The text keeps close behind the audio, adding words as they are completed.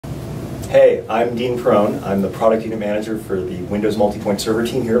Hey, I'm Dean Paron. I'm the product unit manager for the Windows MultiPoint Server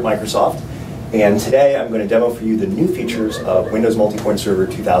team here at Microsoft. And today I'm going to demo for you the new features of Windows MultiPoint Server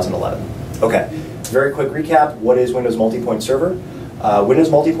 2011. Okay, very quick recap. What is Windows MultiPoint Server? Windows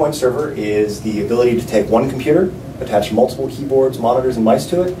MultiPoint Server is the ability to take one computer, attach multiple keyboards, monitors, and mice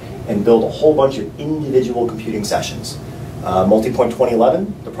to it, and build a whole bunch of individual computing sessions. MultiPoint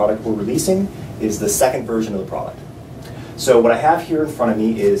 2011, the product we're releasing, is the second version of the product. So what I have here in front of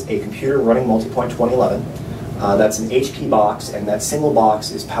me is a computer running MultiPoint 2011. That's an HP box, and that single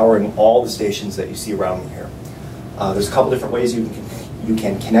box is powering all the stations that you see around me here. There's a couple different ways you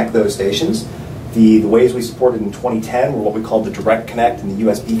can connect those stations. The ways we supported in 2010 were what we called the Direct Connect and the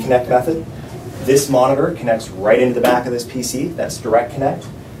USB Connect method. This monitor connects right into the back of this PC. That's Direct Connect.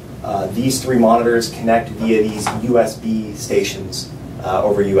 These three monitors connect via these USB stations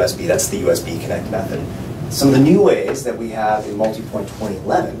over USB. That's the USB Connect method. Some of the new ways that we have in MultiPoint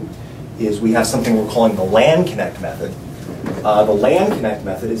 2011 is we have something we're calling the LAN Connect method. The LAN Connect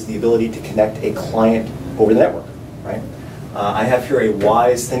method is the ability to connect a client over the network, right? I have here a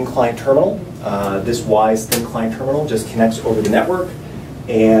Wise Thin Client Terminal. This Wise Thin Client Terminal just connects over the network,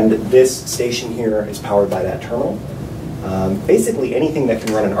 and this station here is powered by that terminal. Basically anything that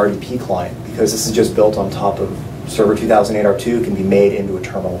can run an RDP client, because this is just built on top of Server 2008 R2, can be made into a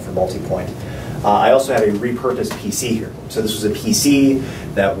terminal for MultiPoint. I also have a repurposed PC here. So this was a PC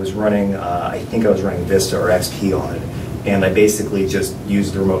that was running, I think I was running Vista or XP on it, and I basically just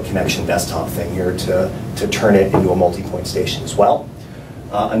used the remote connection desktop thing here to turn it into a MultiPoint station as well.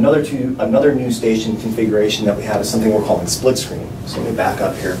 Another new station configuration that we have is something we're calling split screen. So let me back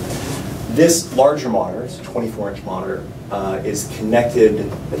up here. This larger monitor, it's a 24-inch monitor, is connected,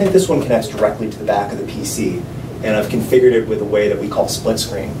 I think this one connects directly to the back of the PC, and I've configured it with a way that we call split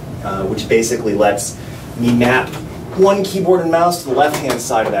screen, which basically lets me map one keyboard and mouse to the left-hand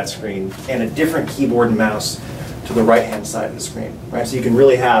side of that screen and a different keyboard and mouse to the right-hand side of the screen. Right? So you can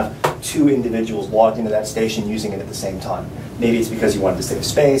really have two individuals logged into that station using it at the same time. Maybe it's because you wanted to save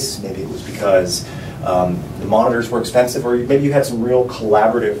space, maybe it was because the monitors were expensive, or maybe you had some real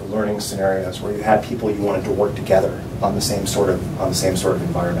collaborative learning scenarios where you had people you wanted to work together on the same sort of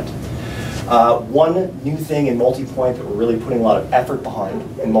environment. One new thing in MultiPoint that we're really putting a lot of effort behind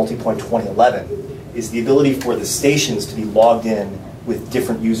in MultiPoint 2011 is the ability for the stations to be logged in with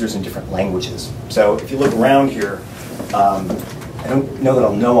different users in different languages. So if you look around here, I don't know that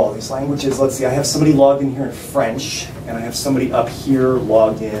I'll know all these languages. Let's see, I have somebody logged in here in French, and I have somebody up here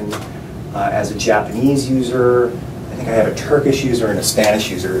logged in as a Japanese user. I think I have a Turkish user and a Spanish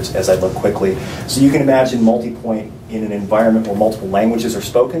user as I look quickly. So you can imagine MultiPoint in an environment where multiple languages are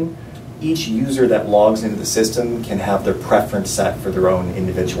spoken. Each user that logs into the system can have their preference set for their own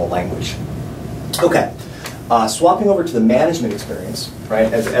individual language. Okay, swapping over to the management experience,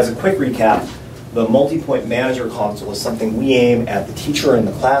 right? As a quick recap, the MultiPoint Manager console is something we aim at the teacher in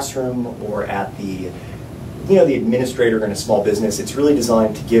the classroom or at the administrator in a small business. It's really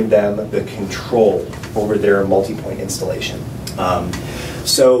designed to give them the control over their MultiPoint installation.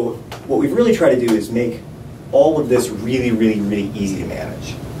 So what we've really tried to do is make all of this really easy to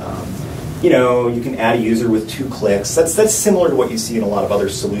manage. You can add a user with 2 clicks. That's similar to what you see in a lot of other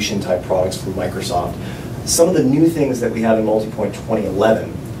solution-type products from Microsoft. Some of the new things that we have in MultiPoint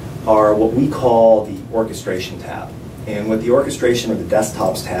 2011 are what we call the orchestration tab. And what the orchestration or the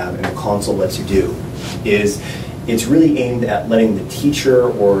desktops tab in the console lets you do is it's really aimed at letting the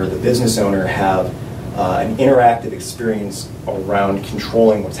teacher or the business owner have an interactive experience around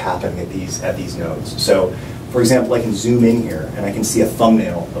controlling what's happening at these nodes. So, for example, I can zoom in here and I can see a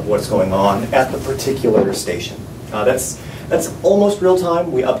thumbnail of what's going on at the particular station. That's almost real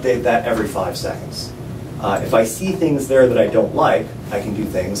time. We update that every 5 seconds. If I see things there that I don't like, I can do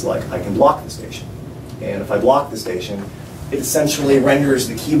things like I can block the station. And if I block the station, it essentially renders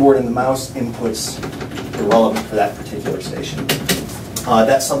the keyboard and the mouse inputs irrelevant for that particular station.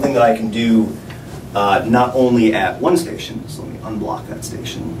 That's something that I can do not only at one station, so let me unblock that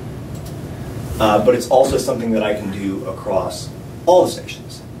station, but it's also something that I can do across all the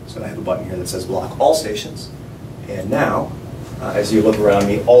stations. So I have a button here that says block all stations, and now, as you look around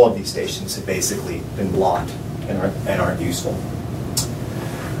me, all of these stations have basically been blocked and aren't useful.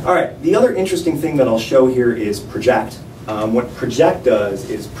 All right, the other interesting thing that I'll show here is project. What project does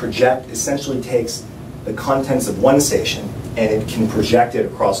is project essentially takes the contents of one station and it can project it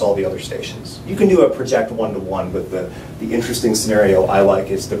across all the other stations. You can do a project one-to-one, but the interesting scenario I like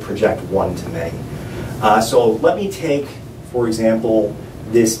is the project one-to-many. So let me take, for example,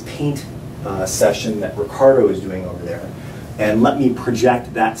 this paint session that Ricardo is doing over there, and let me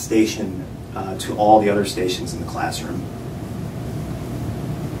project that station to all the other stations in the classroom.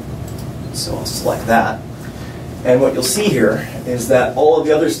 So I'll select that. And what you'll see here is that all of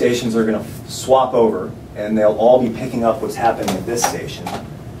the other stations are going to swap over, and they'll all be picking up what's happening at this station.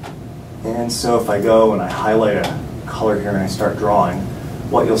 And so if I go and I highlight a color here and I start drawing,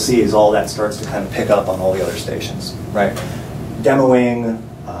 what you'll see is all that starts to kind of pick up on all the other stations, right? Demoing,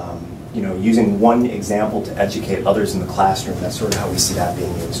 using one example to educate others in the classroom, that's sort of how we see that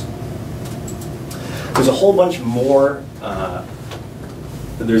being used. There's a whole bunch more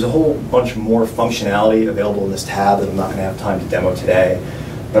functionality available in this tab that I'm not going to have time to demo today,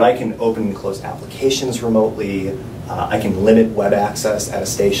 but I can open and close applications remotely. I can limit web access at a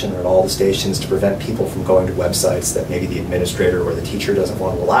station or at all the stations to prevent people from going to websites that maybe the administrator or the teacher doesn't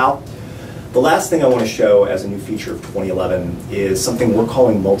want to allow. The last thing I want to show as a new feature of 2011 is something we're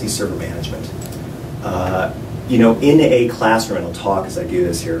calling multi-server management. In a classroom, and I'll talk as I do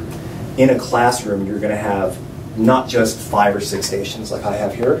this here, in a classroom you're going to have not just 5 or 6 stations like I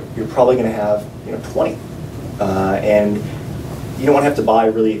have here, you're probably going to have 20. And you don't want to have to buy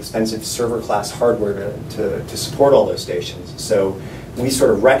really expensive server class hardware to support all those stations. So we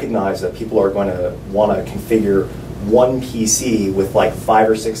sort of recognize that people are going to want to configure one PC with like 5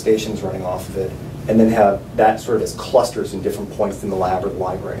 or 6 stations running off of it, and then have that sort of as clusters in different points in the lab or the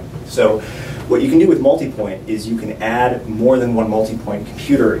library. So what you can do with MultiPoint is you can add more than one MultiPoint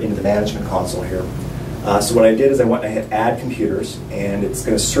computer into the management console here. So what I did is I went and I hit add computers, and it's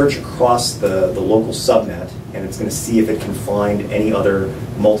going to search across the local subnet, and it's going to see if it can find any other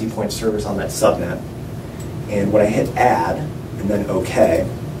MultiPoint servers on that subnet. And when I hit add and then OK,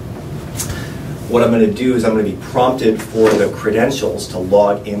 what I'm going to do is I'm going to be prompted for the credentials to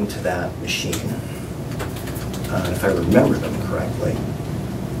log into that machine. If I remember them correctly.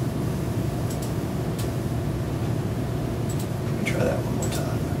 Let me try that one more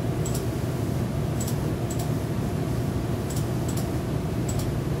time.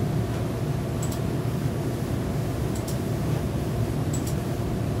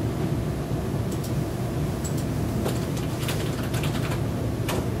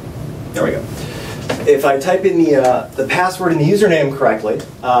 There we go. If I type in the password and the username correctly,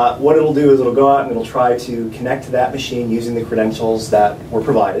 what it'll do is it'll go out and it'll try to connect to that machine using the credentials that were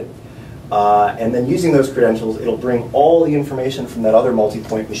provided. And then using those credentials, it'll bring all the information from that other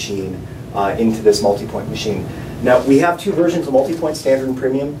MultiPoint machine into this MultiPoint machine. Now, we have 2 versions of MultiPoint, Standard and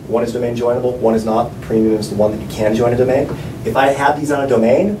Premium. One is domain joinable, one is not. Premium is the one that you can join a domain. If I had these on a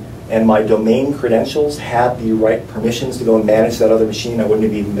domain, and my domain credentials had the right permissions to go and manage that other machine, I wouldn't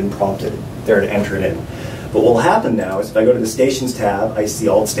have even been prompted there to enter it in. But what will happen now is if I go to the Stations tab, I see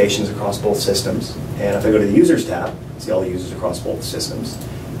all the stations across both systems. And if I go to the Users tab, I see all the users across both systems.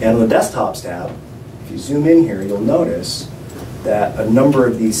 And on the Desktops tab, if you zoom in here, you'll notice that a number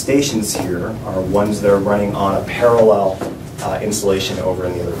of these stations here are ones that are running on a parallel installation over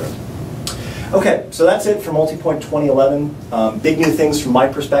in the other room. Okay, so that's it for MultiPoint 2011. Big new things from my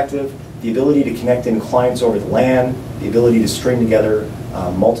perspective: the ability to connect in clients over the LAN, the ability to string together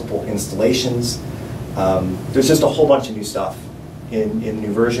multiple installations. There's just a whole bunch of new stuff in the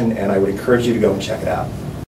new version, and I would encourage you to go and check it out.